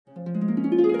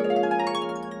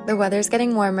The weather's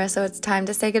getting warmer, so it's time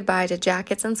to say goodbye to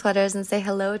jackets and sweaters and say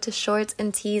hello to shorts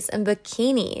and tees and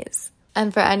bikinis.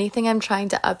 And for anything I'm trying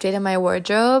to update in my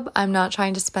wardrobe, I'm not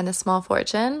trying to spend a small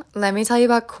fortune. Let me tell you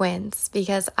about Quince,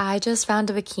 because I just found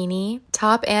a bikini,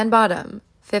 top and bottom,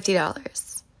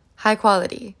 $50. High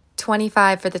quality,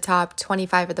 $25 for the top,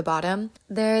 $25 for the bottom.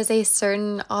 There is a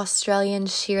certain Australian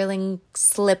shearling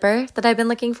slipper that I've been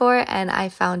looking for, and I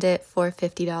found it for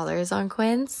 $50 on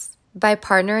Quince. By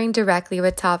partnering directly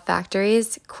with top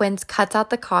factories, Quince cuts out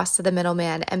the cost of the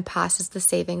middleman and passes the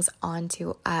savings on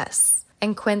to us.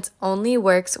 And Quince only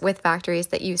works with factories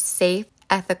that use safe,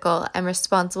 ethical, and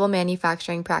responsible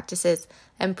manufacturing practices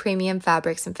and premium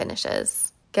fabrics and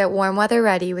finishes. Get warm weather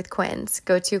ready with Quince.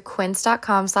 Go to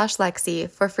quince.com/Lexi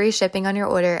for free shipping on your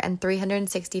order and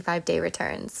 365-day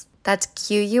returns. That's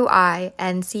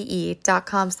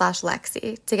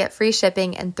QUINCE.com/Lexi to get free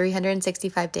shipping and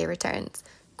 365-day returns.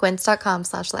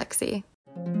 Quince.com/Lexi.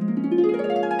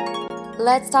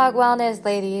 Let's talk wellness,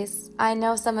 ladies. I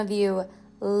know some of you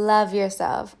love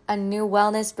yourself a new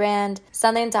wellness brand,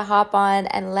 something to hop on,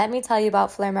 and let me tell you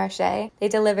about Fleur Marché. They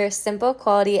deliver simple,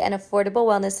 quality, and affordable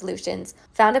wellness solutions.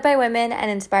 Founded by women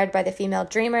and inspired by the female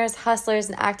dreamers, hustlers,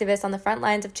 and activists on the front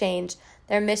lines of change,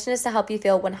 their mission is to help you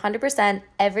feel 100%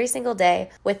 every single day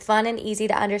with fun and easy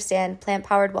to understand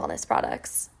plant-powered wellness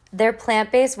products. Their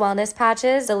plant-based wellness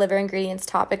patches deliver ingredients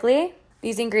topically.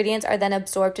 These ingredients are then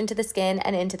absorbed into the skin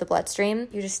and into the bloodstream.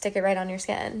 You just stick it right on your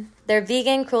skin. They're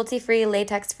vegan, cruelty-free,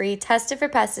 latex-free, tested for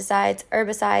pesticides,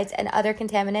 herbicides, and other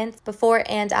contaminants before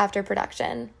and after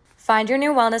production. Find your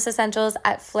new wellness essentials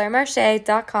at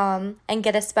fleurmarche.com and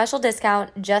get a special discount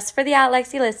just for the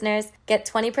 @Lexi listeners. Get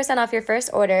 20% off your first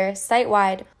order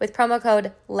site-wide with promo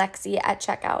code LEXI at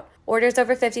checkout. Orders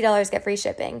over $50 get free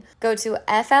shipping. Go to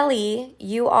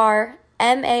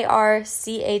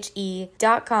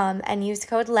FLEURMARCHE.com and use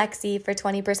code LEXI for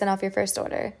 20% off your first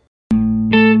order.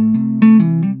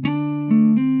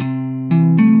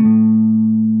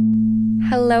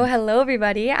 Hello,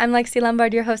 everybody. I'm Lexi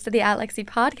Lombard, your host of the @Lexi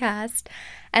podcast,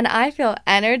 and I feel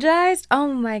energized. Oh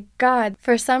my God.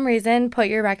 For some reason, Put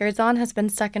Your Records On has been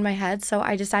stuck in my head, so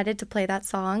I decided to play that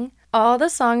song. All the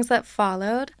songs that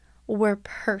followed were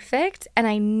perfect, and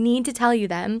I need to tell you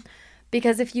them,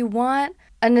 because if you want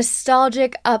a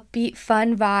nostalgic, upbeat,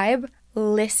 fun vibe,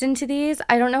 listen to these.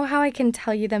 I don't know how I can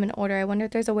tell you them in order. I wonder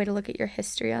if there's a way to look at your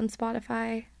history on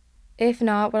Spotify. If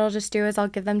not, what I'll just do is I'll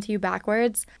give them to you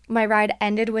backwards. My ride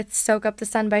ended with Soak Up the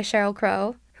Sun by Sheryl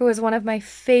Crow, who was one of my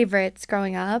favorites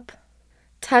growing up.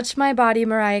 Touch My Body,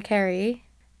 Mariah Carey.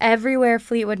 Everywhere,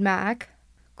 Fleetwood Mac.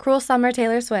 Cruel Summer,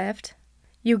 Taylor Swift.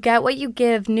 You Get What You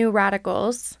Give, New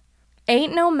Radicals.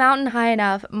 Ain't No Mountain High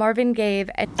Enough, Marvin Gaye.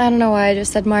 I don't know why I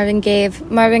just said Marvin Gaye.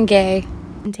 Marvin Gaye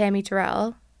and Tammy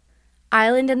Terrell.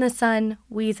 Island in the Sun,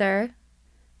 Weezer.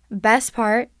 Best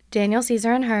Part, Daniel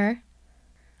Caesar and Her.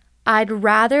 I'd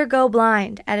Rather Go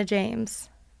Blind, Etta James.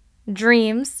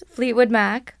 Dreams, Fleetwood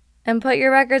Mac. And Put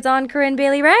Your Records On, Corinne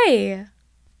Bailey Rae.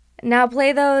 Now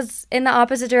play those in the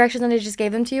opposite direction that I just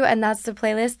gave them to you, and that's the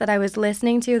playlist that I was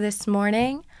listening to this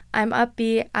morning. I'm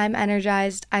upbeat, I'm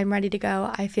energized, I'm ready to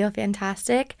go, I feel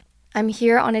fantastic. I'm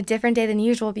here on a different day than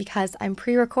usual because I'm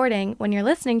pre-recording. When you're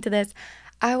listening to this,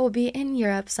 I will be in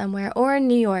Europe somewhere or in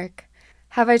New York.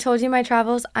 Have I told you my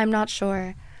travels? I'm not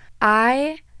sure.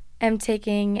 I am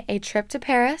taking a trip to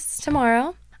Paris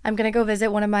tomorrow. I'm going to go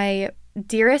visit one of my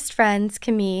dearest friends,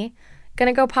 Camille.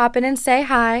 Going to go pop in and say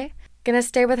hi. Going to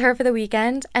stay with her for the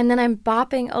weekend. And then I'm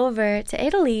bopping over to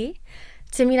Italy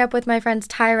to meet up with my friends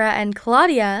Tyra and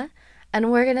Claudia.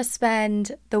 And we're going to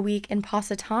spend the week in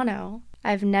Positano.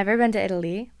 I've never been to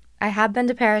Italy. I have been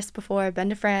to Paris before. I've been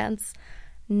to France.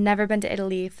 Never been to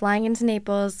Italy. Flying into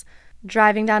Naples,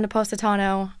 driving down to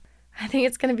Positano. I think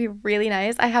it's going to be really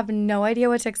nice. I have no idea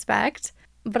what to expect,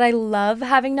 but I love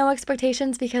having no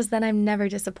expectations because then I'm never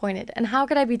disappointed. And how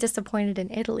could I be disappointed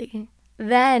in Italy?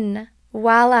 Then,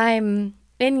 while I'm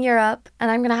in Europe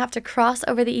and I'm going to have to cross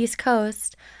over the East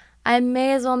Coast, I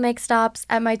may as well make stops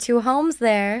at my two homes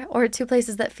there, or two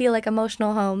places that feel like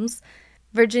emotional homes,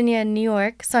 Virginia and New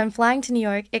York. So I'm flying to New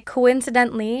York.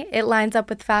 Coincidentally, it lines up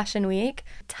with Fashion Week.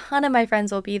 A ton of my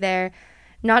friends will be there,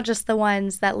 not just the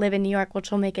ones that live in New York, which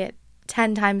will make it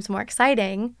 10 times more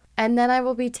exciting. And then I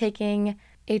will be taking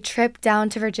a trip down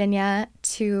to Virginia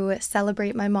to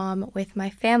celebrate my mom with my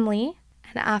family.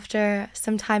 And after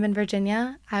some time in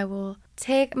Virginia, I will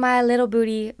take my little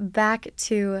booty back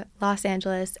to Los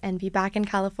Angeles and be back in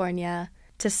California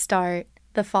to start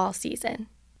the fall season.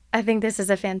 I think this is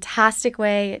a fantastic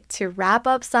way to wrap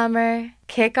up summer,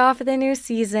 kick off the new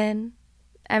season.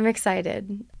 I'm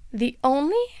excited. The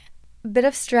only bit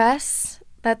of stress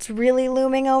that's really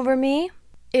looming over me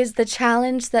is the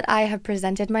challenge that I have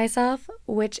presented myself,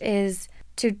 which is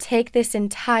to take this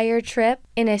entire trip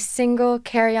in a single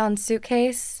carry-on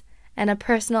suitcase and a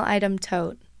personal item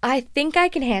tote. I think I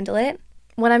can handle it.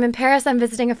 When I'm in Paris, I'm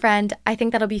visiting a friend. I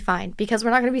think that'll be fine because we're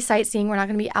not going to be sightseeing. We're not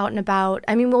going to be out and about.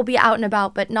 I mean, we'll be out and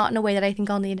about, but not in a way that I think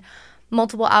I'll need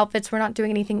multiple outfits. We're not doing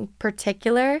anything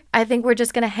particular. I think we're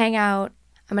just going to hang out.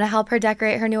 I'm going to help her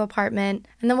decorate her new apartment,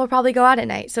 and then we'll probably go out at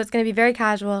night. So it's going to be very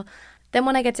casual. Then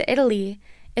when I get to Italy,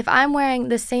 if I'm wearing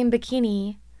the same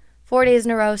bikini 4 days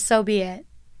in a row, so be it.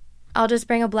 I'll just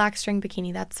bring a black string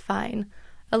bikini. That's fine.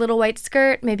 A little white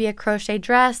skirt, maybe a crochet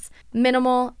dress,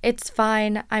 minimal, it's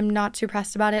fine. I'm not too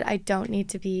pressed about it. I don't need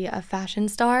to be a fashion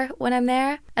star when I'm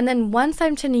there. And then once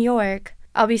I'm to New York,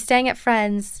 I'll be staying at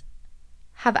friends,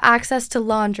 have access to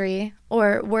laundry,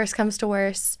 or worst comes to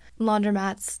worst,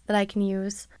 laundromats that I can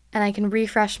use, and I can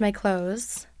refresh my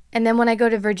clothes. And then when I go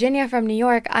to Virginia from New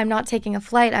York, I'm not taking a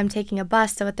flight, I'm taking a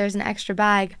bus, so if there's an extra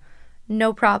bag,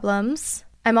 no problems.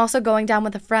 I'm also going down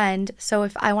with a friend, so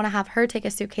if I want to have her take a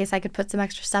suitcase, I could put some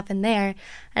extra stuff in there.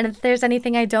 And if there's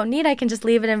anything I don't need, I can just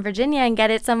leave it in Virginia and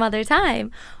get it some other time.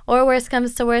 Or worst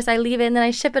comes to worst, I leave it and then I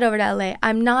ship it over to LA.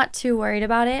 I'm not too worried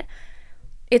about it.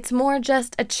 It's more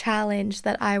just a challenge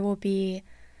that I will be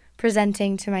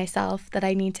presenting to myself that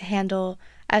I need to handle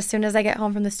as soon as I get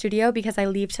home from the studio because I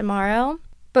leave tomorrow.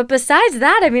 But besides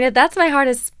that, I mean, if that's my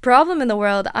hardest problem in the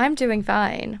world, I'm doing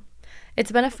fine.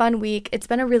 It's been a fun week. It's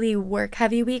been a really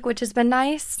work-heavy week, which has been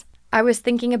nice. I was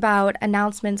thinking about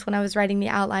announcements when I was writing the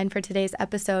outline for today's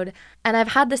episode, and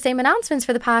I've had the same announcements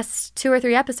for the past 2 or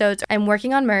 3 episodes. I'm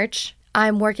working on merch.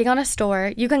 I'm working on a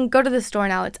store. You can go to the store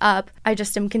now. It's up. I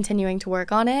just am continuing to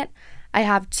work on it. I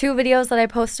have 2 videos that I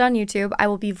post on YouTube. I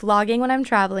will be vlogging when I'm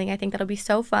traveling. I think that'll be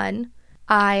so fun.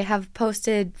 I have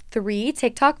posted 3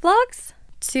 TikTok vlogs.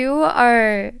 2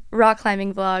 are rock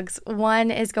climbing vlogs. 1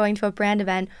 is going to a brand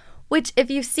event, which if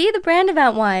you see the brand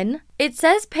event one, it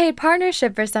says paid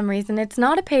partnership for some reason. It's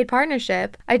not a paid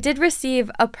partnership. I did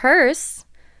receive a purse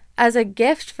as a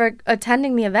gift for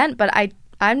attending the event, but I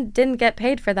didn't get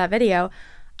paid for that video.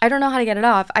 I don't know how to get it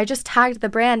off. I just tagged the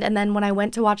brand, and then when I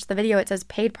went to watch the video, it says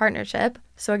paid partnership.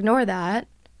 So ignore that.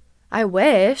 I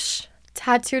wish.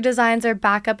 Tattoo designs are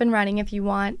back up and running. If you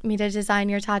want me to design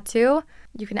your tattoo,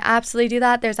 you can absolutely do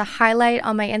that. There's a highlight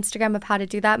on my Instagram of how to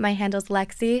do that. My handle's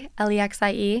Lexie,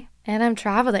 Lexie. And I'm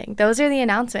traveling. Those are the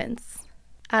announcements.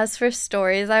 As for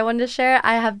stories I wanted to share,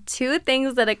 I have 2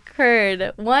 things that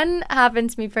occurred. One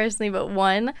happened to me personally, but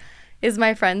one is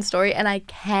my friend's story, and I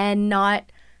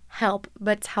cannot help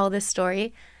but tell this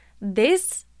story.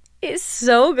 This is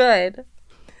so good.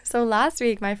 So last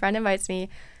week, my friend invites me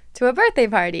to a birthday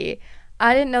party.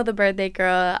 I didn't know the birthday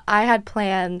girl. I had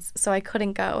plans, so I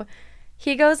couldn't go.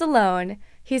 He goes alone.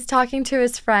 He's talking to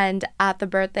his friend at the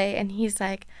birthday, and he's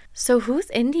like, so who's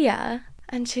India?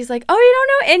 And she's like, oh, you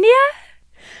don't know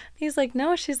India? He's like,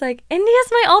 no. She's like,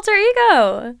 India's my alter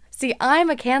ego. See, I'm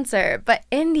a Cancer, but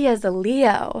India's a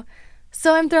Leo.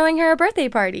 So I'm throwing her a birthday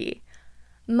party.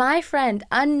 My friend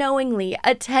unknowingly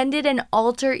attended an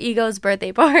alter ego's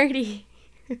birthday party.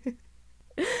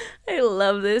 I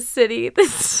love this city.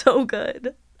 This is so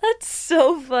good. That's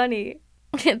so funny.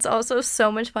 It's also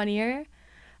so much funnier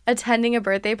attending a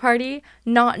birthday party,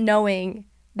 not knowing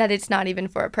that it's not even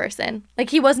for a person.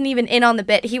 Like, he wasn't even in on the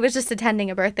bit. He was just attending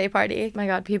a birthday party. My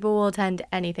God, people will attend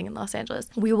anything in Los Angeles.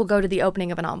 We will go to the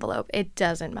opening of an envelope. It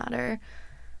doesn't matter.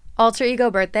 Alter Ego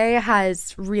Birthday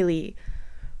has really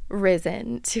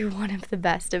risen to one of the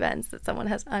best events that someone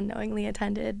has unknowingly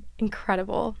attended.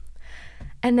 Incredible.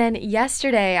 And then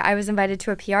yesterday, I was invited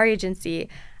to a PR agency,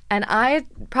 and I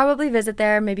probably visit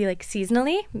there maybe like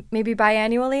seasonally, maybe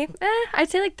biannually. I'd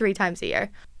say like 3 times a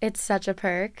year. It's such a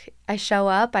perk. I show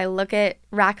up, I look at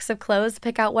racks of clothes,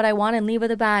 pick out what I want, and leave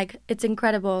with a bag. It's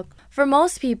incredible. For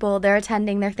most people, they're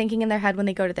thinking in their head when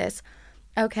they go to this,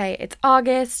 okay, it's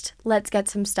August, let's get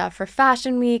some stuff for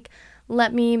Fashion Week.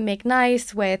 Let me make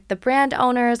nice with the brand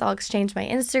owners. I'll exchange my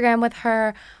Instagram with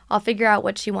her. I'll figure out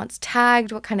what she wants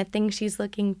tagged, what kind of things she's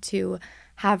looking to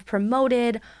have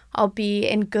promoted. I'll be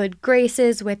in good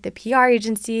graces with the PR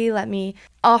agency. Let me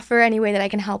offer any way that I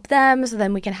can help them so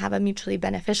then we can have a mutually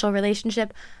beneficial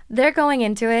relationship. They're going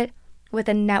into it with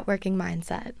a networking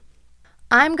mindset.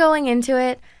 I'm going into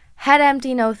it head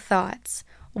empty, no thoughts.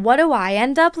 What do I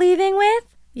end up leaving with?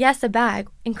 Yes, a bag.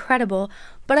 Incredible.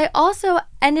 But I also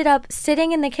ended up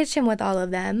sitting in the kitchen with all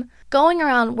of them, going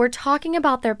around, we're talking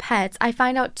about their pets. I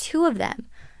find out 2 of them,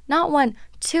 not 1,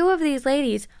 2 of these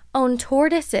ladies own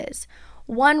tortoises.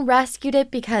 One rescued it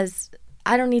because,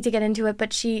 I don't need to get into it,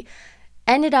 but she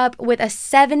ended up with a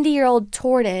 70-year-old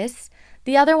tortoise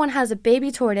The other one has a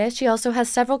baby tortoise. She also has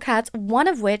several cats, one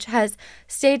of which has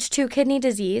stage 2 kidney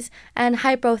disease and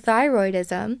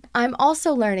hypothyroidism. I'm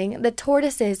also learning that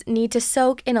tortoises need to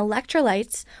soak in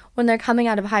electrolytes when they're coming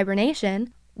out of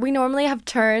hibernation. We normally have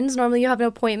turns. Normally you have an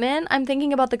appointment. I'm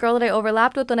thinking about the girl that I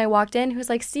overlapped with when I walked in who's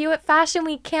like, see you at Fashion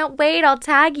Week. Can't wait. I'll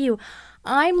tag you.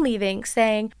 I'm leaving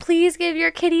saying, please give your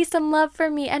kitty some love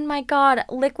for me. And my God,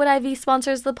 Liquid IV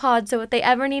sponsors the pod. So if they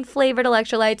ever need flavored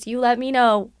electrolytes, you let me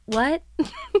know. What?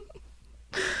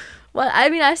 Well, I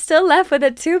mean, I still left with a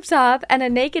tube top and a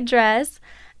naked dress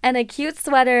and a cute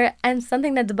sweater and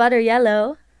something that's butter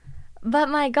yellow. But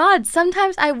my God,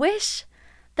 sometimes I wish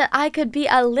that I could be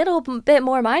a little bit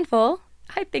more mindful.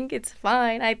 I think it's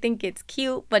fine. I think it's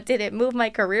cute, but did it move my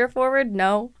career forward?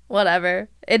 No. Whatever.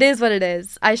 It is what it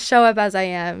is. I show up as I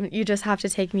am. You just have to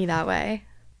take me that way.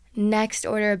 Next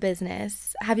order of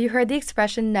business. Have you heard the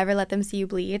expression, never let them see you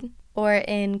bleed? Or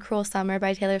in Cruel Summer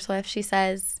by Taylor Swift, she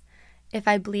says, if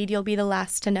I bleed, you'll be the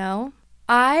last to know.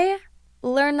 I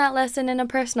learned that lesson in a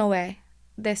personal way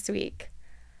this week.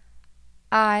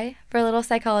 I, for a little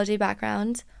psychology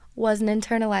background, was an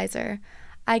internalizer.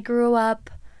 I grew up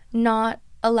not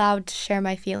allowed to share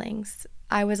my feelings.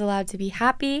 I was allowed to be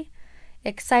happy,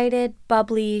 excited,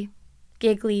 bubbly,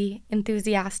 giggly,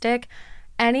 enthusiastic.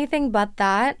 Anything but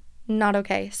that, not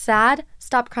okay. Sad,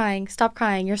 stop crying,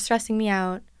 you're stressing me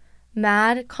out.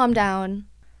 Mad, calm down.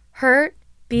 Hurt,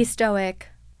 be stoic.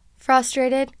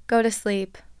 Frustrated, go to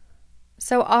sleep.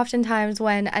 So oftentimes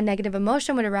when a negative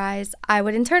emotion would arise, I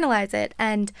would internalize it.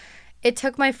 And it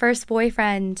took my first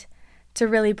boyfriend to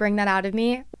really bring that out of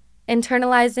me.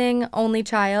 Internalizing only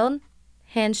child,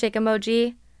 handshake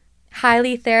emoji,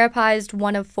 highly therapized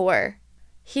 1 of 4.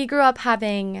 He grew up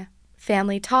having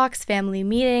family talks, family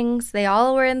meetings. They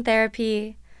all were in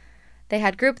therapy. They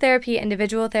had group therapy,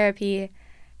 individual therapy.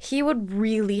 He would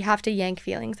really have to yank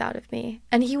feelings out of me.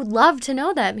 And he would love to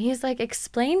know them. He's like,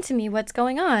 explain to me what's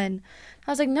going on.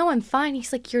 I was like, no, I'm fine.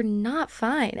 He's like, you're not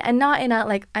fine. And not in a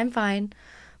like, I'm fine.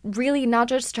 Really not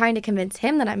just trying to convince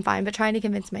him that I'm fine, but trying to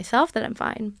convince myself that I'm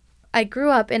fine. I grew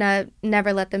up in a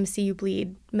never let them see you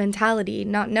bleed mentality,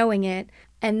 not knowing it.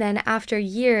 And then after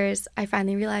years, I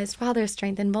finally realized, wow, there's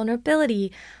strength in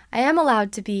vulnerability. I am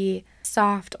allowed to be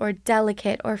soft or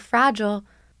delicate or fragile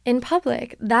in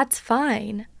public. That's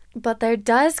fine. But there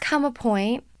does come a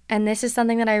point, and this is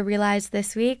something that I realized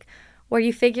this week, where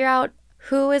you figure out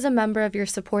who is a member of your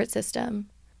support system.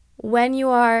 When you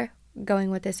are,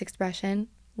 going with this expression,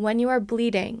 when you are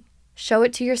bleeding, show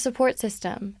it to your support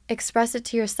system. Express it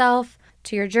to yourself,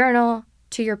 to your journal,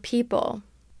 to your people.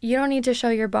 You don't need to show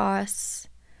your boss.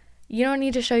 You don't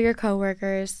need to show your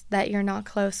coworkers that you're not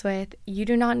close with. You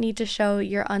do not need to show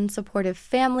your unsupportive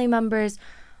family members,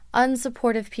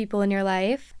 unsupportive people in your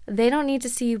life. They don't need to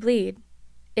see you bleed.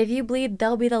 If you bleed,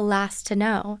 they'll be the last to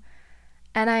know.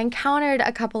 And I encountered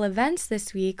a couple events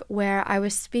this week where I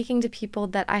was speaking to people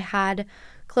that I had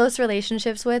close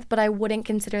relationships with, but I wouldn't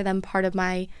consider them part of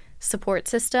my support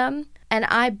system. And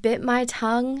I bit my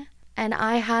tongue and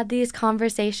I had these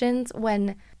conversations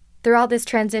when throughout this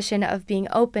transition of being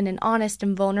open and honest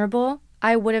and vulnerable,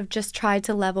 I would have just tried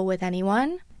to level with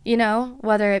anyone, you know,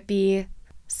 whether it be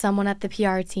someone at the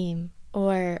PR team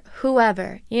or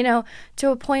whoever, you know,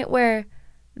 to a point where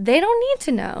they don't need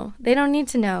to know. They don't need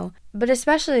to know. But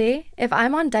especially if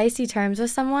I'm on dicey terms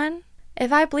with someone,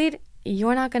 if I bleed,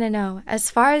 you're not going to know. As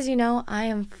far as you know, I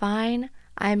am fine.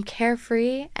 I am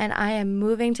carefree and I am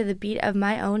moving to the beat of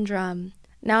my own drum.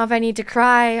 Now, if I need to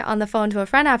cry on the phone to a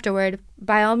friend afterward,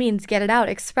 by all means, get it out,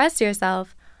 express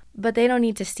yourself, but they don't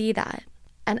need to see that.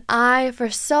 And I, for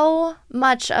so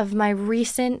much of my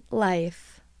recent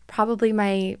life, probably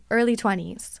my early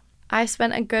 20s, I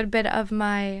spent a good bit of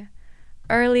my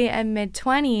early and mid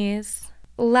 20s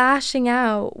lashing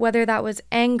out, whether that was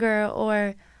anger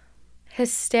or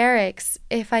hysterics,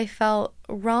 if I felt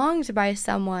wronged by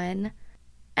someone.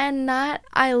 And that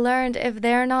I learned, if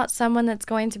they're not someone that's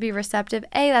going to be receptive,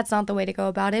 A, that's not the way to go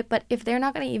about it, but if they're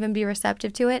not going to even be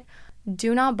receptive to it,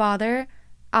 do not bother,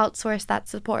 outsource that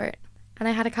support. And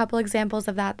I had a couple examples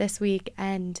of that this week,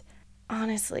 and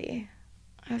honestly,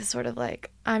 I was sort of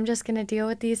like, I'm just going to deal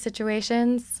with these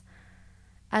situations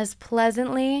as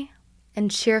pleasantly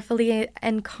and cheerfully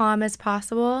and calm as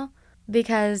possible,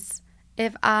 because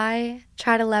if I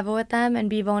try to level with them and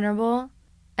be vulnerable,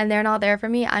 and they're not there for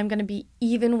me, I'm going to be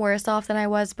even worse off than I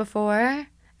was before.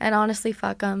 And honestly,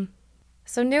 fuck them.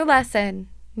 So new lesson.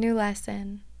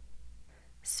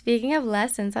 Speaking of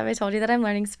lessons, have I told you that I'm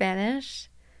learning Spanish?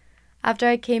 After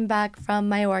I came back from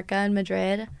Mallorca and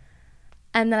Madrid,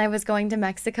 and then I was going to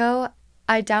Mexico,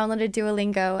 I downloaded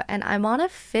Duolingo, and I'm on a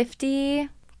 50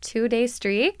 52-day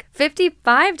streak?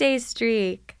 55-day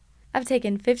streak! I've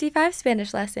taken 55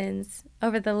 Spanish lessons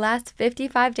over the last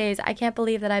 55 days. I can't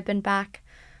believe that I've been back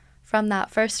from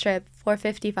that first trip for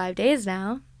 55 days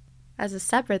now, as a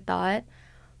separate thought.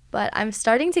 But I'm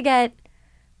starting to get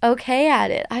okay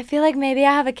at it. I feel like maybe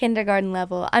I have a kindergarten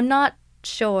level. I'm not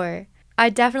sure. I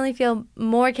definitely feel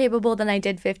more capable than I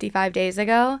did 55 days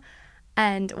ago.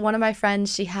 And one of my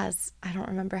friends, she has, I don't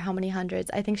remember how many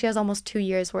hundreds. I think she has almost 2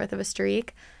 years worth of a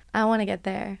streak. I want to get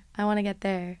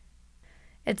there.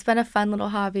 It's been a fun little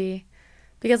hobby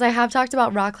because I have talked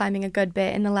about rock climbing a good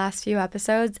bit in the last few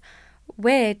episodes,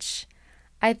 which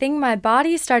I think my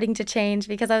body's starting to change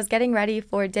because I was getting ready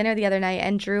for dinner the other night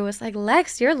and Drew was like,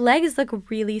 Lex, your legs look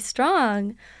really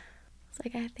strong. I was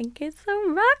like, I think it's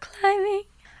the rock climbing.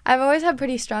 I've always had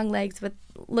pretty strong legs with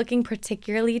looking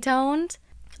particularly toned.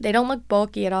 They don't look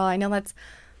bulky at all. I know that's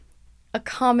a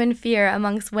common fear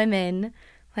amongst women.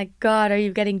 Like, God, are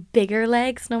you getting bigger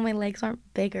legs? No, my legs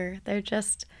aren't bigger. They're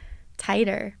just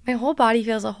tighter. My whole body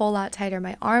feels a whole lot tighter.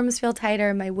 My arms feel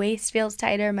tighter. My waist feels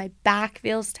tighter. My back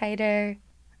feels tighter.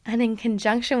 And in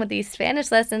conjunction with these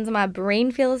Spanish lessons, my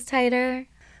brain feels tighter.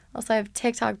 Also, I have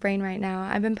TikTok brain right now.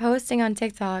 I've been posting on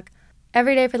TikTok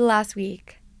every day for the last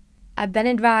week. I've been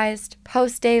advised,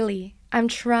 post daily. I'm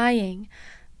trying.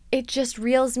 It just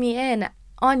reels me in.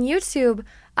 On YouTube,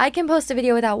 I can post a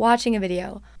video without watching a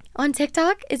video. On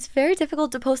TikTok, it's very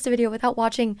difficult to post a video without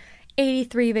watching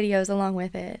 83 videos along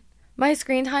with it. My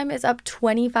screen time is up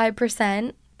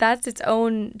 25%. That's its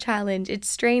own challenge. It's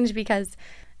strange because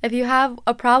if you have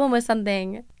a problem with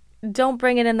something, don't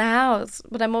bring it in the house.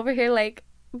 But I'm over here like,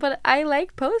 but I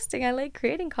like posting. I like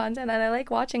creating content and I like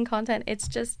watching content. It's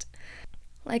just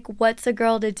like, what's a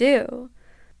girl to do?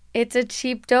 It's a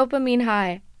cheap dopamine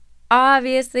high.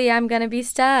 Obviously, I'm going to be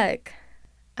stuck.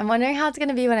 I'm wondering how it's going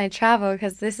to be when I travel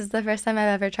because this is the first time I've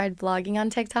ever tried vlogging on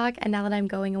TikTok. And now that I'm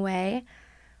going away,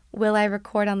 will I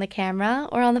record on the camera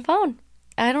or on the phone?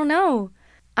 I don't know.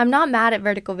 I'm not mad at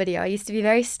vertical video. I used to be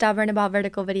very stubborn about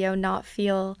vertical video, not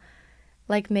feel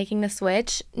like making the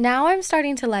switch. Now I'm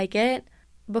starting to like it.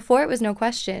 Before it was no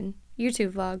question.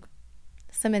 YouTube vlog,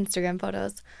 some Instagram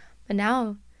photos. But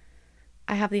now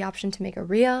I have the option to make a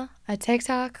reel, a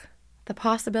TikTok. The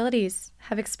possibilities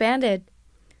have expanded.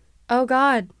 Oh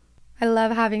God, I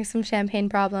love having some champagne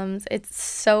problems. It's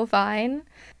so fine.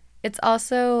 It's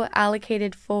also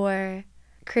allocated for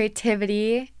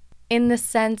creativity in the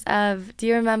sense of, do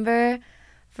you remember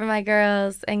for my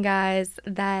girls and guys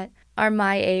that are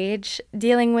my age,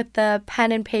 dealing with the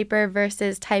pen and paper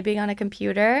versus typing on a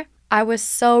computer? I was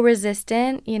so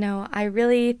resistant. I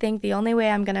really think the only way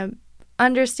I'm going to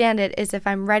understand it is if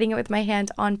I'm writing it with my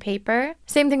hand on paper.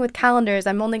 Same thing with calendars.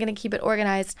 I'm only going to keep it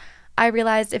organized. I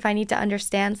realized if I need to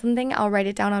understand something, I'll write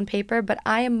it down on paper, but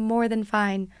I am more than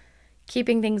fine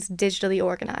keeping things digitally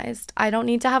organized. I don't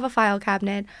need to have a file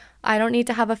cabinet. I don't need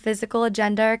to have a physical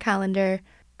agenda or calendar.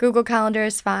 Google Calendar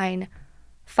is fine.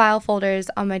 File folders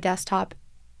on my desktop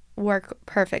work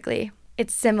perfectly.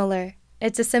 It's similar.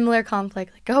 It's a similar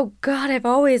conflict. Like, oh God, I've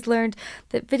always learned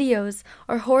that videos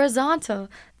are horizontal.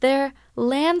 They're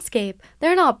landscape.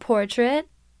 They're not portrait.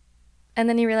 And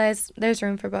then you realize there's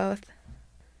room for both.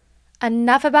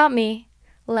 Enough about me.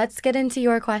 Let's get into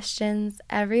your questions.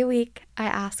 Every week I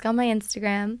ask on my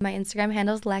Instagram. My Instagram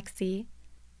handle is Lexi.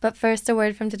 But first, a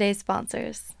word from today's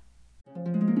sponsors.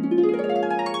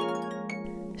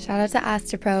 Shout out to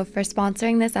Astepro for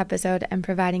sponsoring this episode and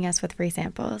providing us with free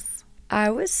samples. I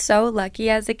was so lucky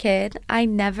as a kid. I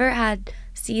never had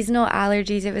seasonal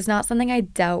allergies. It was not something I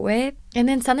dealt with. And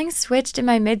then something switched in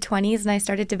my mid-20s and I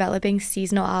started developing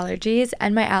seasonal allergies,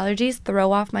 and my allergies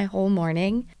throw off my whole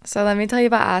morning. So let me tell you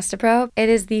about Astepro. It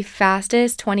is the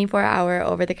fastest 24-hour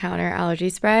over-the-counter allergy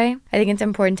spray. I think it's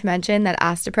important to mention that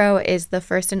Astepro is the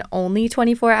first and only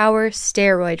 24-hour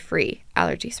steroid-free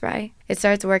allergy spray. It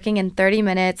starts working in 30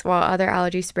 minutes while other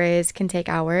allergy sprays can take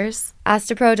hours.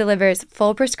 Astepro delivers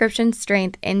full prescription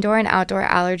strength indoor and outdoor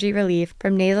allergy relief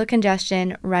from nasal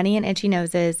congestion, runny and itchy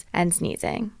noses, and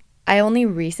sneezing. I only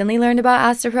recently learned about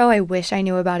Astepro. I wish I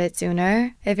knew about it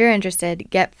sooner. If you're interested,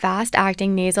 get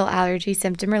fast-acting nasal allergy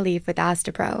symptom relief with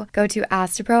Astepro. Go to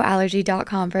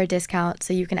asteproallergy.com for a discount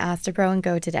so you can Astepro and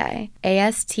go today.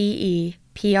 ASTEPRO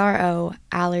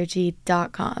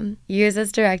allergy.com. Use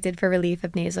as directed for relief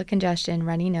of nasal congestion,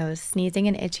 runny nose, sneezing,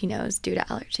 and itchy nose due to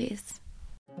allergies.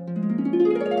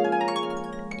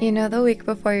 The week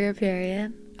before your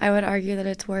period, I would argue that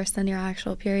it's worse than your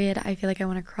actual period. I feel like I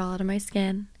want to crawl out of my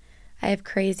skin. I have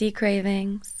crazy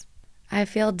cravings. I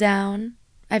feel down.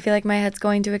 I feel like my head's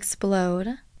going to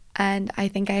explode. And I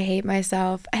think I hate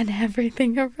myself and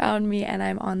everything around me, and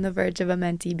I'm on the verge of a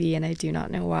mentee B and I do not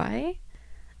know why.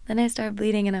 Then I start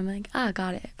bleeding and I'm like,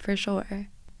 got it, for sure.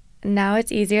 Now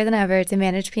it's easier than ever to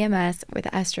manage PMS with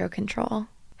Estro Control.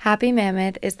 Happy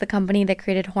Mammoth is the company that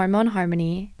created Hormone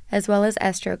Harmony, as well as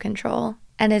Estro Control,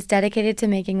 and is dedicated to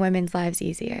making women's lives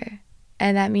easier.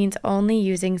 And that means only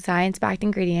using science-backed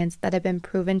ingredients that have been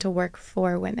proven to work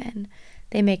for women.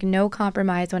 They make no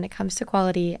compromise when it comes to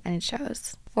quality, and it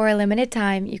shows. For a limited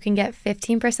time, you can get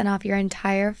 15% off your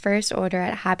entire first order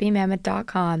at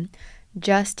happymammoth.com.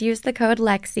 Just use the code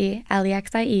LEXIE,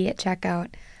 LEXIE, at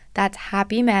checkout. That's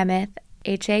Happy Mammoth,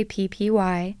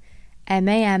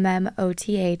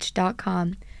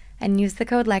 HAPPYMAMMOTH.com, and use the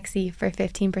code LEXIE for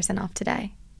 15% off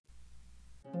today.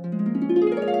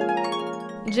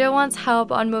 Jill wants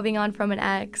help on moving on from an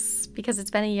ex because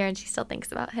it's been a year and she still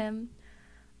thinks about him.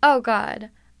 Oh God.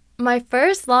 My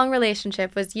first long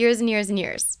relationship was years and years and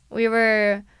years. We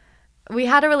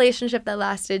had a relationship that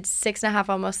lasted 6.5,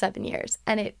 almost 7 years.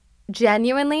 And it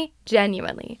genuinely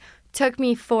took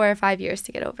me 4 or 5 years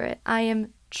to get over it. I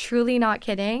am truly not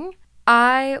kidding.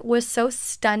 I was so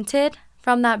stunted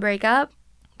from that breakup.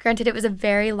 Granted, it was a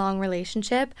very long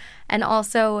relationship. And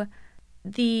also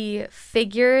the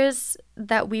figures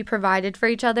that we provided for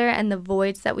each other and the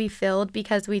voids that we filled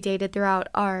because we dated throughout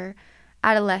our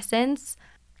adolescence.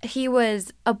 He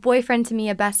was a boyfriend to me,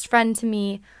 a best friend to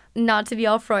me, not to be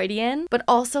all Freudian, but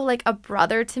also like a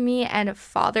brother to me and a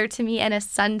father to me and a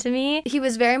son to me. He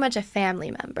was very much a family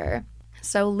member.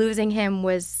 So losing him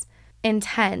was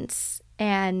intense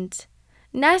and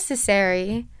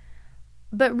necessary,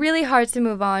 but really hard to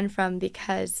move on from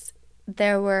because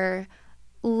there were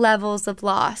levels of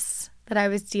loss that I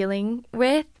was dealing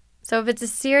with. So if it's a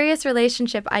serious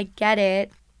relationship, I get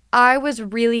it. I was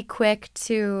really quick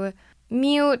to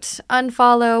mute,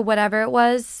 unfollow, whatever it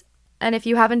was. And if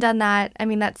you haven't done that, I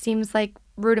mean, that seems like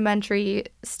rudimentary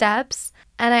steps.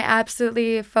 And I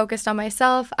absolutely focused on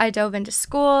myself. I dove into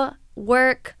school,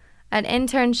 work, an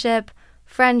internship,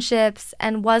 friendships,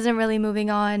 and wasn't really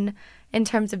moving on in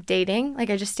terms of dating.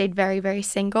 Like I just stayed very, very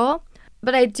single.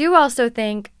 But I do also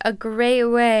think a great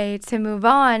way to move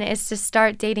on is to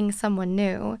start dating someone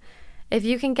new. If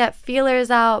you can get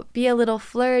feelers out, be a little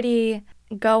flirty,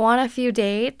 go on a few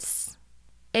dates,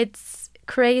 it's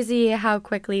crazy how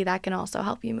quickly that can also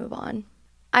help you move on.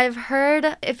 I've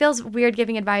heard, it feels weird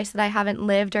giving advice that I haven't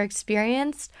lived or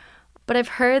experienced, but I've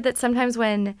heard that sometimes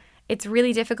when it's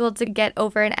really difficult to get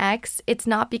over an ex, it's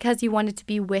not because you wanted to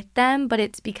be with them, but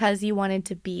it's because you wanted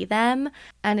to be them.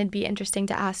 And it'd be interesting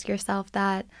to ask yourself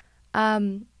that.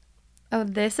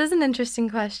 This is an interesting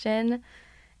question.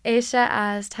 Aisha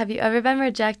asked, have you ever been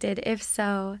rejected? If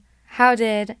so, how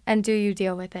did and do you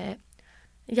deal with it?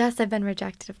 Yes, I've been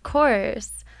rejected, of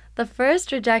course. The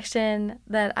first rejection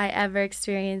that I ever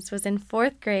experienced was in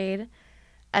 4th grade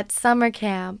at summer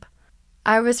camp.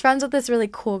 I was friends with this really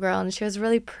cool girl, and she was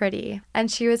really pretty,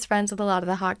 and she was friends with a lot of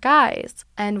the hot guys.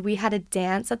 And we had a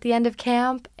dance at the end of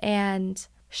camp, and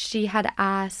she had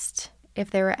asked if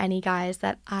there were any guys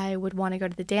that I would want to go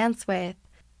to the dance with.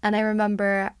 And I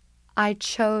remember I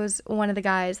chose one of the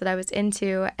guys that I was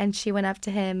into, and she went up to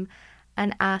him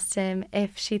and asked him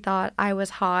if she thought I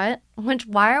was hot. Which,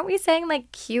 why aren't we saying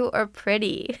like cute or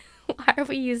pretty? Why are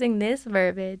we using this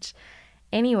verbiage?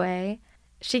 Anyway,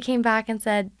 she came back and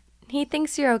said, he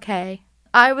thinks you're okay.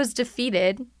 I was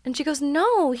defeated. And she goes,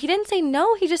 no, he didn't say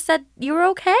no. He just said, you're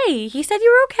okay. He said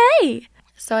you were okay.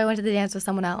 So I went to the dance with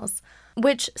someone else.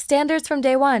 Which, standards from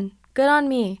day one. Good on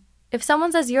me. If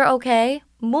someone says you're okay,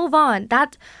 move on.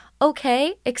 That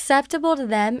okay, acceptable to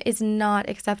them is not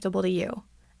acceptable to you.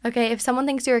 Okay, if someone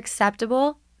thinks you're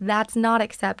acceptable, that's not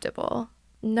acceptable.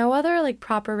 No other like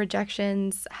proper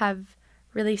rejections have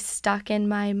really stuck in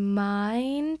my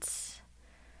mind.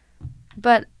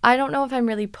 But I don't know if I'm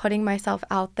really putting myself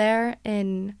out there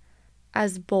in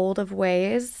as bold of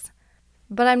ways.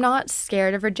 But I'm not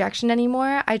scared of rejection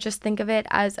anymore. I just think of it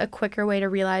as a quicker way to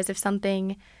realize if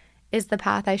something is the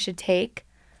path I should take.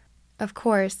 Of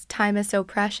course, time is so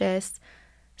precious.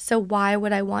 So why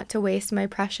would I want to waste my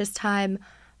precious time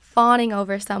fawning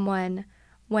over someone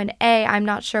when A, I'm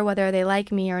not sure whether they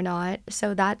like me or not.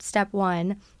 So that's step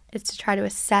one, is to try to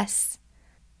assess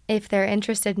if they're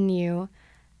interested in you.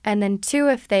 And then 2,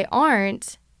 if they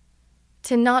aren't,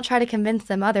 to not try to convince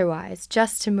them otherwise,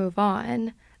 just to move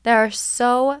on. There are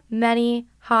so many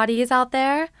hotties out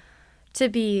there to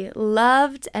be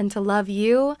loved and to love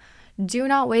you. Do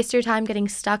not waste your time getting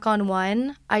stuck on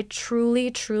one. I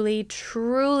truly, truly,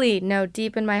 truly know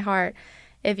deep in my heart,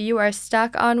 if you are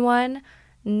stuck on one,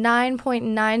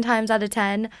 9.9 times out of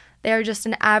 10, they're just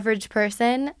an average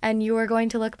person, and you are going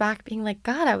to look back being like,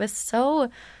 God, I was so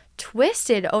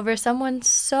twisted over someone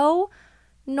so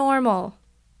normal,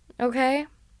 okay?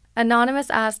 Anonymous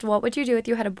asked, what would you do if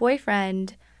you had a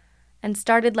boyfriend and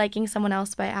started liking someone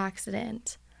else by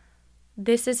accident?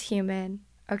 This is human,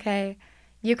 okay?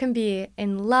 You can be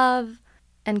in love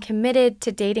and committed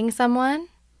to dating someone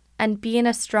and be in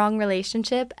a strong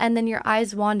relationship, and then your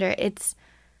eyes wander. It's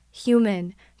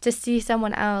human to see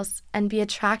someone else and be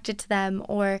attracted to them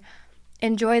or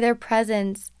enjoy their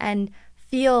presence and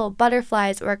feel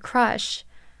butterflies or a crush.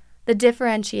 The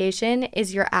differentiation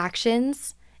is your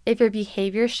actions. If your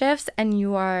behavior shifts and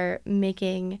you are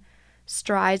making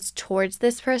strides towards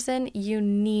this person, you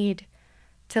need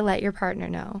to let your partner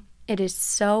know. It is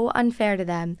so unfair to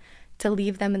them to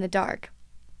leave them in the dark.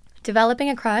 Developing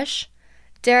a crush,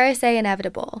 dare I say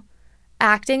inevitable.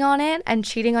 Acting on it and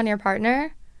cheating on your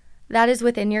partner, that is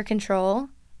within your control,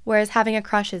 whereas having a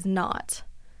crush is not.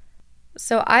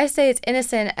 So I say it's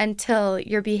innocent until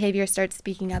your behavior starts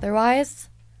speaking otherwise.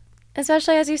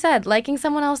 Especially, as you said, liking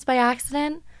someone else by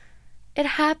accident, it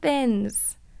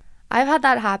happens. I've had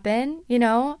that happen,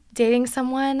 dating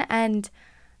someone and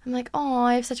I'm like, oh,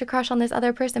 I have such a crush on this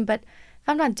other person, but if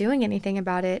I'm not doing anything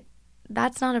about it,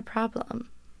 that's not a problem.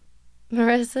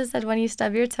 Marissa said, when you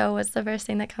stub your toe, what's the first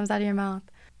thing that comes out of your mouth?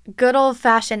 Good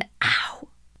old-fashioned, ow!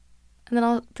 And then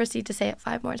I'll proceed to say it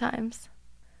 5 more times.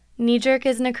 Knee-jerk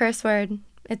isn't a curse word.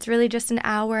 It's really just an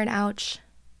ow or an ouch.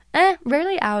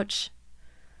 Rarely ouch.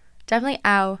 Definitely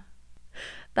ow.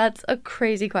 That's a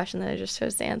crazy question that I just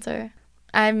chose to answer.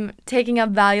 I'm taking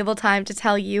up valuable time to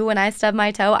tell you when I stub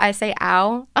my toe, I say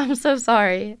ow. I'm so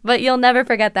sorry, but you'll never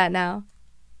forget that now.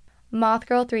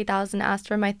 Mothgirl3000 asked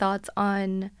for my thoughts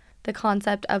on the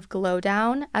concept of glow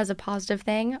down as a positive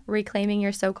thing, reclaiming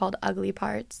your so-called ugly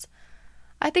parts.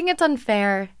 I think it's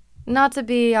unfair, not to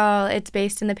be it's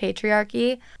based in the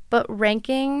patriarchy, but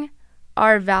ranking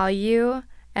our value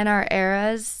and our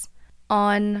eras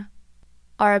on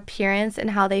our appearance and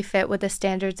how they fit with the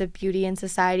standards of beauty in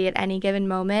society at any given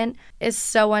moment is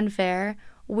so unfair.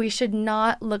 We should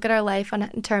not look at our life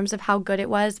in terms of how good it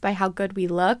was by how good we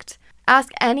looked.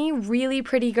 Ask any really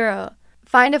pretty girl.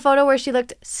 Find a photo where she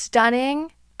looked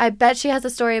stunning. I bet she has a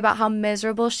story about how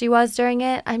miserable she was during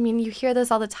it. I mean, you hear this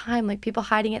all the time, like people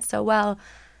hiding it so well.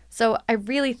 So I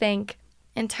really think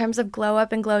in terms of glow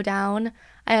up and glow down,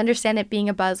 I understand it being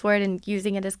a buzzword and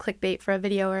using it as clickbait for a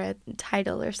video or a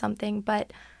title or something,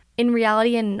 but in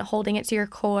reality and holding it to your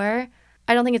core,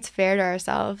 I don't think it's fair to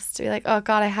ourselves to be like, oh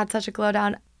God, I had such a glow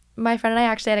down. My friend and I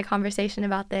actually had a conversation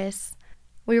about this.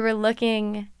 We were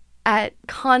looking at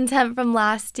content from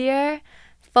last year,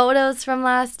 photos from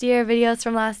last year, videos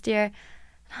from last year,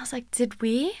 and I was like, did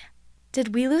we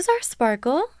lose our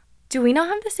sparkle? Do we not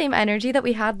have the same energy that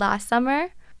we had last summer?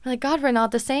 We're like, God, we're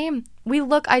not the same. We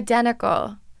look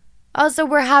identical. Also,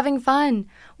 we're having fun.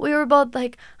 We were both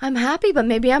like, I'm happy, but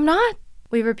maybe I'm not.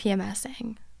 We were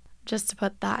PMSing, just to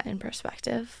put that in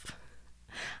perspective.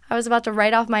 I was about to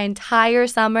write off my entire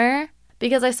summer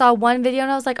because I saw one video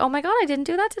and I was like, oh my God, I didn't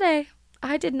do that today.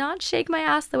 I did not shake my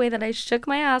ass the way that I shook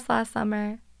my ass last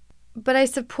summer. But I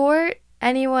support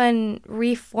anyone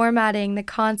reformatting the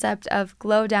concept of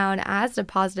glow down as a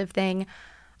positive thing.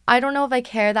 I don't know if I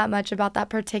care that much about that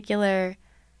particular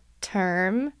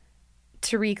term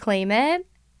to reclaim it,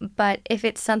 but if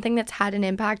it's something that's had an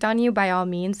impact on you, by all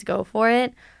means, go for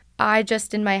it. I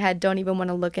just, in my head, don't even want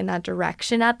to look in that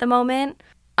direction at the moment.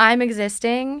 I'm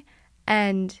existing,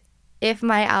 and if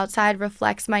my outside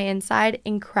reflects my inside,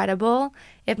 incredible.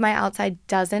 If my outside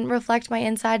doesn't reflect my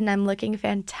inside and I'm looking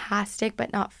fantastic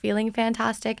but not feeling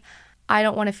fantastic, I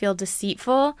don't want to feel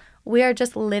deceitful. We are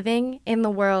just living in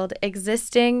the world,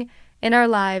 existing in our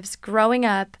lives, growing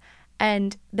up,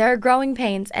 and there are growing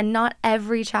pains, and not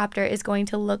every chapter is going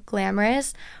to look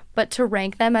glamorous, but to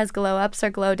rank them as glow-ups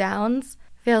or glow-downs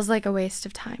feels like a waste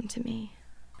of time to me.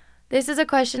 This is a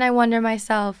question I wonder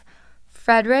myself.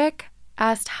 Frederick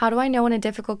asked, how do I know when a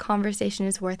difficult conversation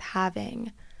is worth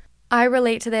having? I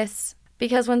relate to this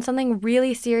because when something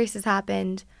really serious has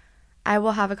happened, I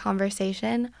will have a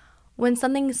conversation. When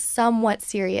something somewhat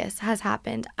serious has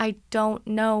happened, I don't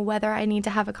know whether I need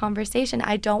to have a conversation.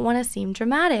 I don't want to seem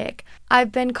dramatic.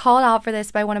 I've been called out for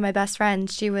this by one of my best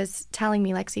friends. She was telling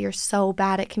me, Lexi, you're so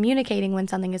bad at communicating when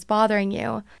something is bothering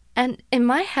you. And in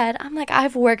my head, I'm like,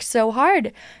 I've worked so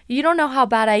hard. You don't know how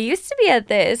bad I used to be at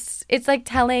this. It's like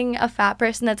telling a fat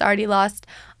person that's already lost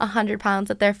 100 pounds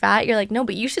that they're fat. You're like, no,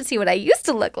 but you should see what I used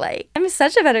to look like. I'm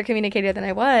such a better communicator than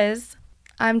I was.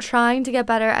 I'm trying to get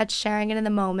better at sharing it in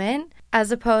the moment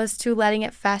as opposed to letting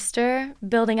it fester,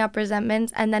 building up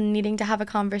resentments, and then needing to have a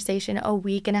conversation a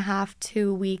week and a half,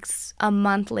 2 weeks, a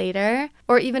month later.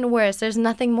 Or even worse, there's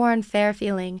nothing more unfair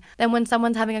feeling than when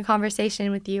someone's having a conversation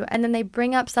with you and then they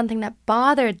bring up something that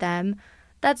bothered them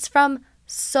that's from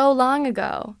so long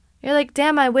ago. You're like,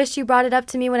 damn, I wish you brought it up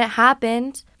to me when it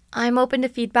happened. I'm open to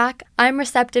feedback. I'm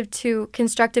receptive to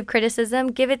constructive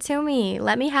criticism. Give it to me.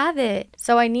 Let me have it.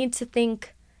 So I need to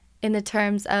think in the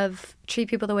terms of treat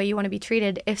people the way you want to be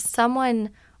treated. If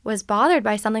someone was bothered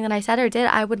by something that I said or did,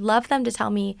 I would love them to tell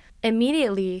me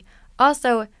immediately.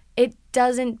 Also, it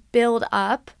doesn't build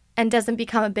up and doesn't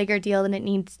become a bigger deal than it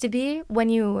needs to be when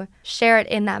you share it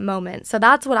in that moment. So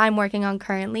that's what I'm working on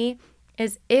currently,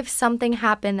 is if something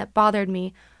happened that bothered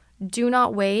me, do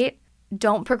not wait.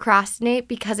 Don't procrastinate,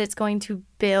 because it's going to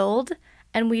build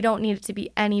and we don't need it to be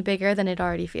any bigger than it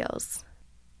already feels.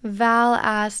 Val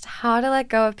asked how to let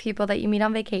go of people that you meet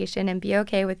on vacation and be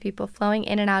okay with people flowing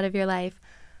in and out of your life.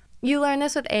 You learn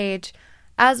this with age.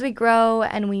 As we grow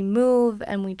and we move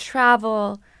and we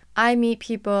travel, I meet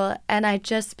people and I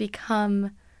just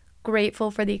become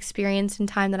grateful for the experience and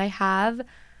time that I have.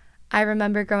 I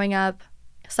remember growing up,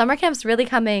 summer camp's really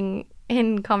coming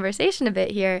in conversation a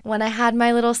bit here. When I had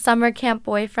my little summer camp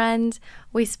boyfriend,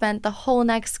 we spent the whole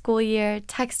next school year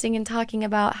texting and talking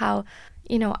about how,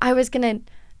 I was going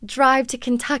to drive to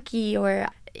Kentucky, or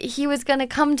he was going to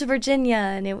come to Virginia,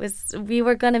 and we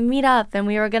were going to meet up and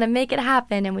we were going to make it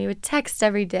happen, and we would text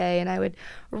every day, and I would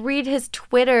read his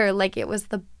Twitter like it was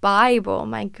the Bible.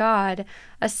 My God,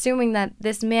 assuming that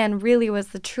this man really was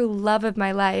the true love of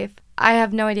my life. I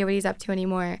have no idea what he's up to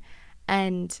anymore,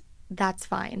 and that's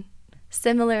fine.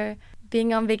 Similar,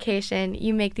 being on vacation,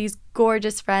 you make these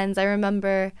gorgeous friends. I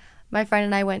remember my friend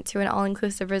and I went to an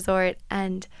all-inclusive resort,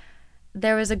 and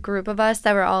there was a group of us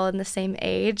that were all in the same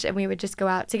age, and we would just go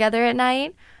out together at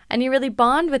night, and you really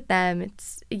bond with them.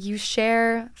 You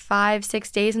share 5-6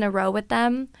 days in a row with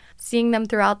them, seeing them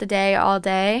throughout the day, all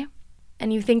day,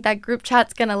 and you think that group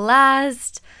chat's gonna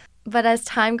last, but as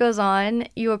time goes on,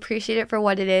 you appreciate it for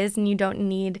what it is, and you don't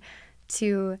need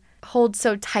to hold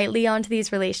so tightly onto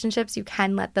these relationships. You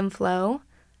can let them flow.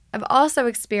 I've also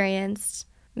experienced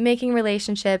making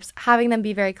relationships, having them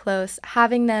be very close,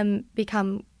 having them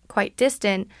become quite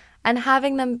distant, and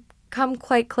having them come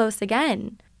quite close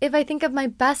again. If I think of my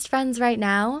best friends right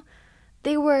now,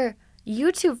 they were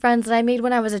YouTube friends that I made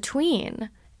when I was a tween.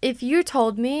 If you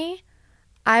told me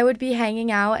I would be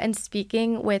hanging out and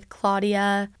speaking with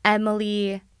Claudia,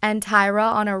 Emily, and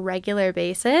Tyra on a regular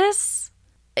basis,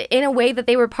 in a way that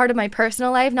they were part of my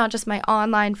personal life, not just my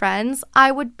online friends,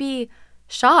 I would be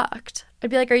shocked. I'd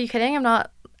be like, are you kidding? I'm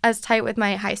not as tight with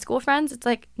my high school friends. It's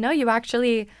like, no, you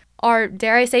actually are,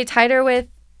 dare I say, tighter with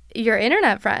your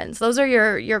internet friends. Those are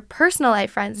your personal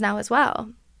life friends now as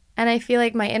well. And I feel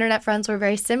like my internet friends were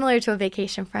very similar to a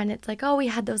vacation friend. It's like, oh, we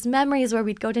had those memories where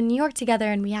we'd go to New York together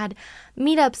and we had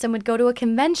meetups and would go to a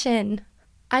convention.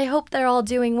 I hope they're all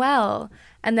doing well.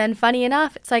 And then funny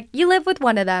enough, it's like, you live with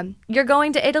one of them. You're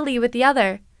going to Italy with the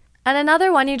other. And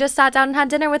another one you just sat down and had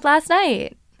dinner with last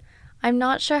night. I'm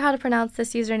not sure how to pronounce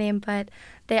this username, but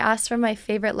they asked for my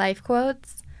favorite life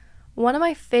quotes. One of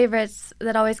my favorites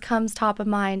that always comes top of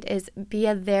mind is, be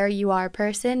a there you are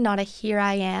person, not a here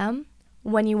I am.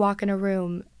 When you walk in a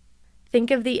room, think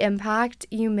of the impact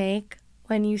you make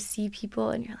when you see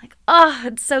people and you're like, oh,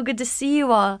 it's so good to see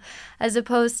you all, as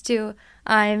opposed to,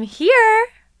 I'm here.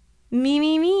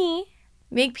 Me.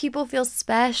 Make people feel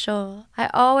special. I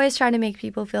always try to make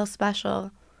people feel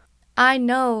special. I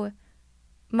know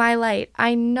my light.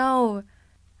 I know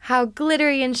how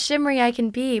glittery and shimmery I can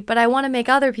be, but I want to make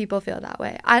other people feel that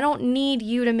way. I don't need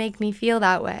you to make me feel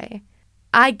that way.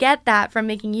 I get that from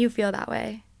making you feel that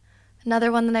way.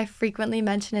 Another one that I frequently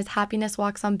mention is happiness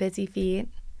walks on busy feet.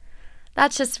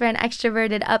 That's just for an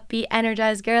extroverted, upbeat,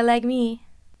 energized girl like me.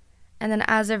 And then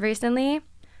as of recently,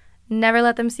 never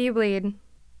let them see you bleed.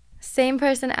 Same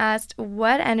person asked,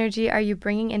 what energy are you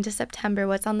bringing into September?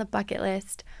 What's on the bucket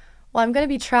list? Well, I'm going to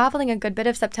be traveling a good bit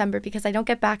of September because I don't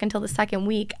get back until the second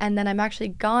week. And then I'm actually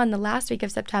gone the last week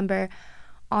of September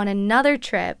on another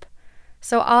trip.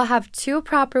 So I'll have 2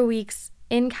 proper weeks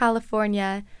in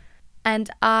California. And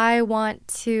I want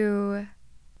to,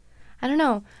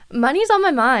 money's on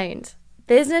my mind.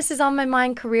 Business is on my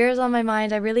mind, career is on my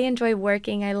mind. I really enjoy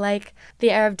working. I like the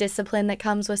air of discipline that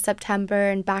comes with September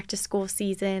and back to school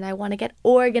season. I want to get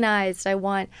organized. I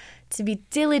want to be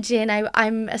diligent.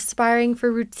 I'm aspiring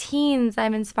for routines.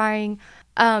 I'm aspiring.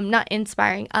 I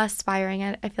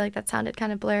feel like that sounded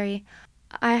kind of blurry.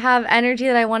 I have energy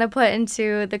that I want to put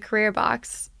into the career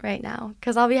box right now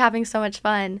because I'll be having so much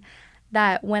fun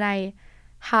that when I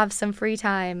have some free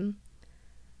time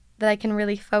that I can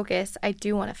really focus, I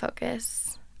do want to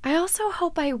focus. I also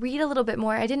hope I read a little bit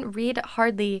more. I didn't read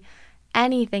hardly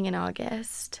anything in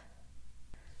August.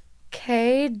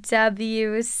 KWCTSU,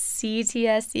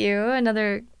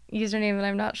 another username that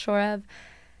I'm not sure of,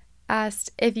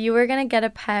 asked, if you were going to get a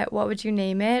pet, what would you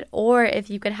name it? Or if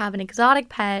you could have an exotic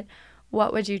pet,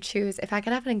 what would you choose? If I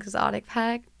could have an exotic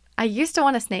pet, I used to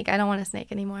want a snake. I don't want a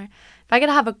snake anymore. If I could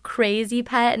have a crazy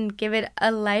pet and give it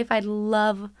a life, I'd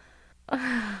love...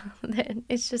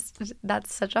 It's just,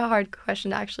 that's such a hard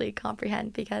question to actually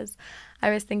comprehend, because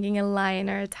I was thinking a lion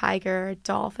or a tiger or a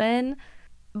dolphin,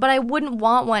 but I wouldn't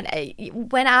want one.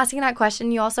 When asking that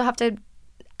question, you also have to...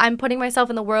 I'm putting myself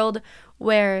in the world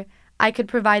where I could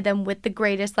provide them with the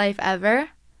greatest life ever,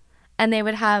 and they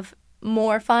would have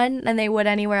more fun than they would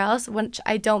anywhere else, which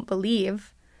I don't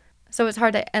believe. So it's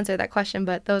hard to answer that question,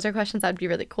 but those are questions that would be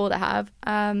really cool to have.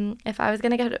 If I was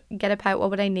going to get a pet, what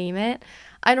would I name it?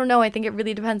 I don't know. I think it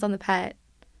really depends on the pet.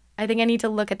 I think I need to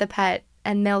look at the pet,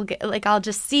 and I'll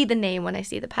just see the name when I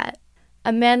see the pet.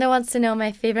 Amanda wants to know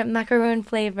my favorite macaron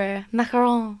flavor.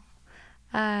 Macaron.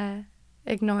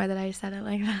 Ignore that I said it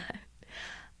like that.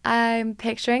 I'm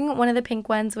picturing one of the pink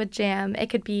ones with jam. It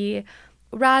could be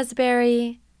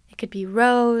raspberry. It could be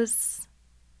rose.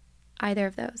 Either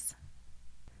of those.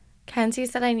 Kenzie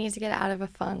said I need to get out of a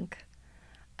funk.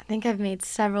 I think I've made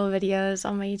several videos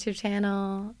on my YouTube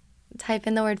channel. Type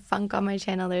in the word funk on my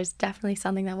channel. There's definitely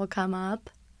something that will come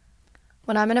up.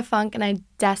 When I'm in a funk and I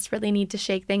desperately need to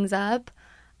shake things up,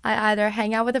 I either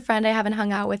hang out with a friend I haven't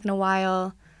hung out with in a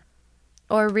while,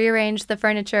 or rearrange the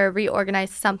furniture,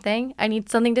 reorganize something. I need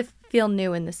something to feel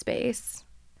new in the space.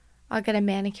 I'll get a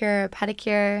manicure, a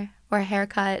pedicure, or a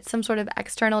haircut, some sort of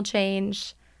external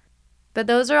change. But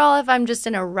those are all if I'm just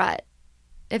in a rut.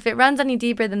 If it runs any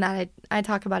deeper than that, I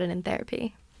talk about it in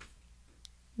therapy.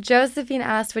 Josephine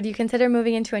asked, would you consider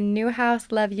moving into a new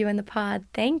house? Love you in the pod.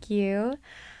 Thank you.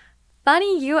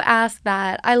 Funny you asked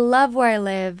that. I love where I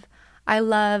live. I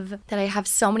love that I have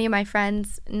so many of my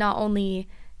friends, not only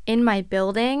in my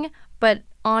building, but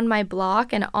on my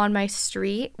block and on my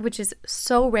street, which is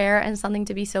so rare and something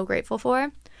to be so grateful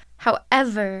for.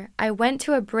 However, I went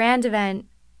to a brand event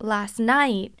last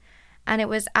night, and it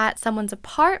was at someone's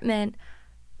apartment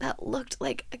that looked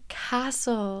like a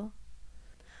castle.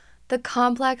 The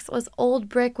complex was old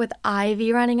brick with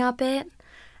ivy running up it,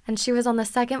 and she was on the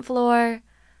second floor.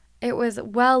 It was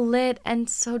well lit and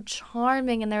so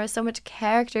charming, and there was so much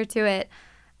character to it.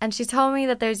 And she told me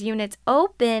that there's units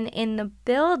open in the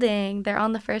building. They're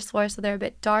on the first floor, so they're a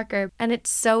bit darker. And it's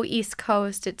so East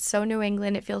Coast. It's so New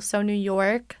England. It feels so New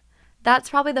York. That's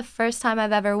probably the first time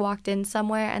I've ever walked in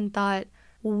somewhere and thought,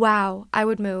 wow, I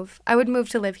would move. I would move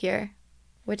to live here.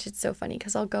 Which is so funny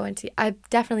because I've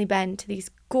definitely been to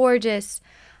these gorgeous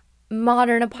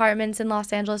modern apartments in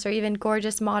Los Angeles, or even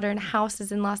gorgeous modern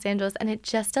houses in Los Angeles, and it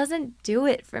just doesn't do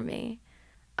it for me.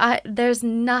 There's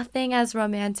nothing as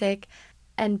romantic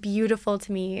and beautiful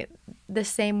to me the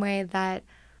same way that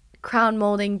crown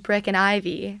molding brick and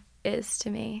ivy is to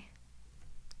me.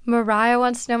 Mariah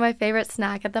wants to know my favorite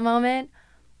snack at the moment.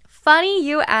 Funny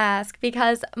you ask,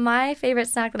 because my favorite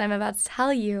snack that I'm about to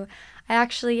tell you, I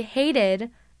actually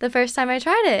hated the first time I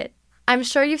tried it. I'm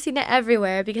sure you've seen it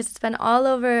everywhere because it's been all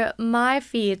over my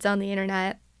feeds on the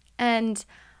internet. And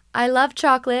I love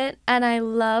chocolate and I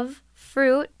love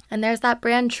fruit. And there's that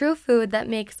brand True Food that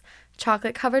makes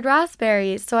chocolate-covered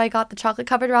raspberries. So I got the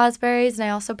chocolate-covered raspberries, and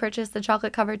I also purchased the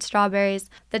chocolate-covered strawberries.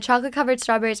 The chocolate-covered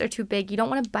strawberries are too big. You don't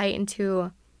want to bite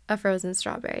into a frozen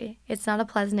strawberry. It's not a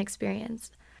pleasant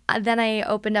experience. Then I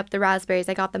opened up the raspberries.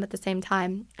 I got them at the same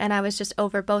time, and I was just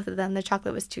over both of them. The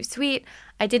chocolate was too sweet.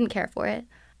 I didn't care for it.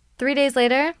 3 days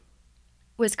later,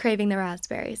 was craving the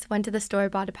raspberries. Went to the store,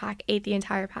 bought a pack, ate the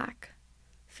entire pack.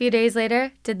 A few days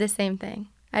later, did the same thing.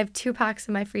 I have 2 packs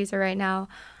in my freezer right now.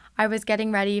 I was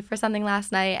getting ready for something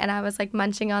last night, and I was like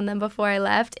munching on them before I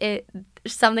left.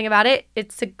 Something about it,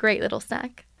 it's a great little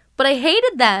snack. But I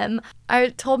hated them. I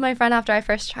told my friend after I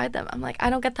first tried them, I'm like, I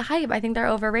don't get the hype. I think they're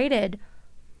overrated.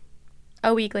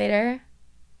 A week later,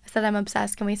 I said, I'm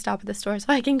obsessed. Can we stop at the store so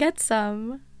I can get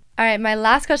some? All right, my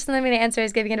last question that I'm going to answer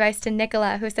is giving advice to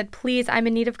Nicola, who said, please, I'm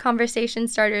in need of conversation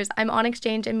starters. I'm on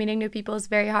exchange and meeting new people is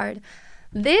very hard.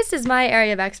 This is my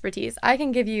area of expertise. I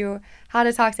can give you how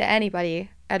to talk to anybody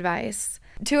advice.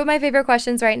 2 of my favorite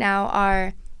questions right now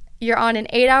are, you're on an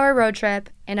 8-hour road trip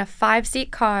in a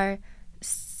 5-seat car.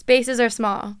 Spaces are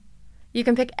small. You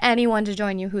can pick anyone to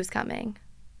join you who's coming.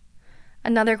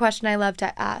 Another question I love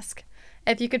to ask,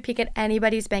 if you could peek at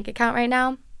anybody's bank account right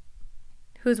now,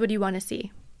 whose would you want to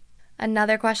see?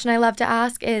 Another question I love to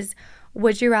ask is,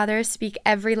 would you rather speak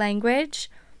every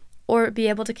language or be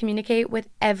able to communicate with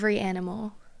every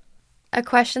animal? A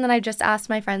question that I just asked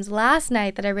my friends last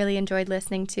night that I really enjoyed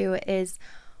listening to is,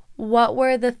 what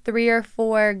were the 3 or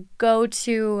 4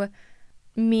 go-to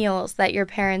meals that your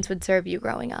parents would serve you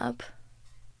growing up?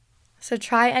 So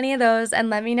try any of those and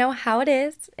let me know how it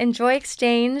is. Enjoy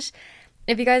Exchange.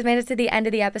 If you guys made it to the end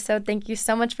of the episode, thank you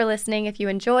so much for listening. If you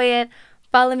enjoy it,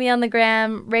 follow me on the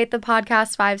gram, rate the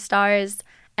podcast 5 stars,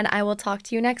 and I will talk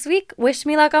to you next week. Wish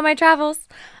me luck on my travels.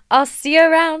 I'll see you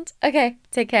around. Okay,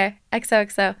 take care.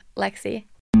 XOXO, Lexi.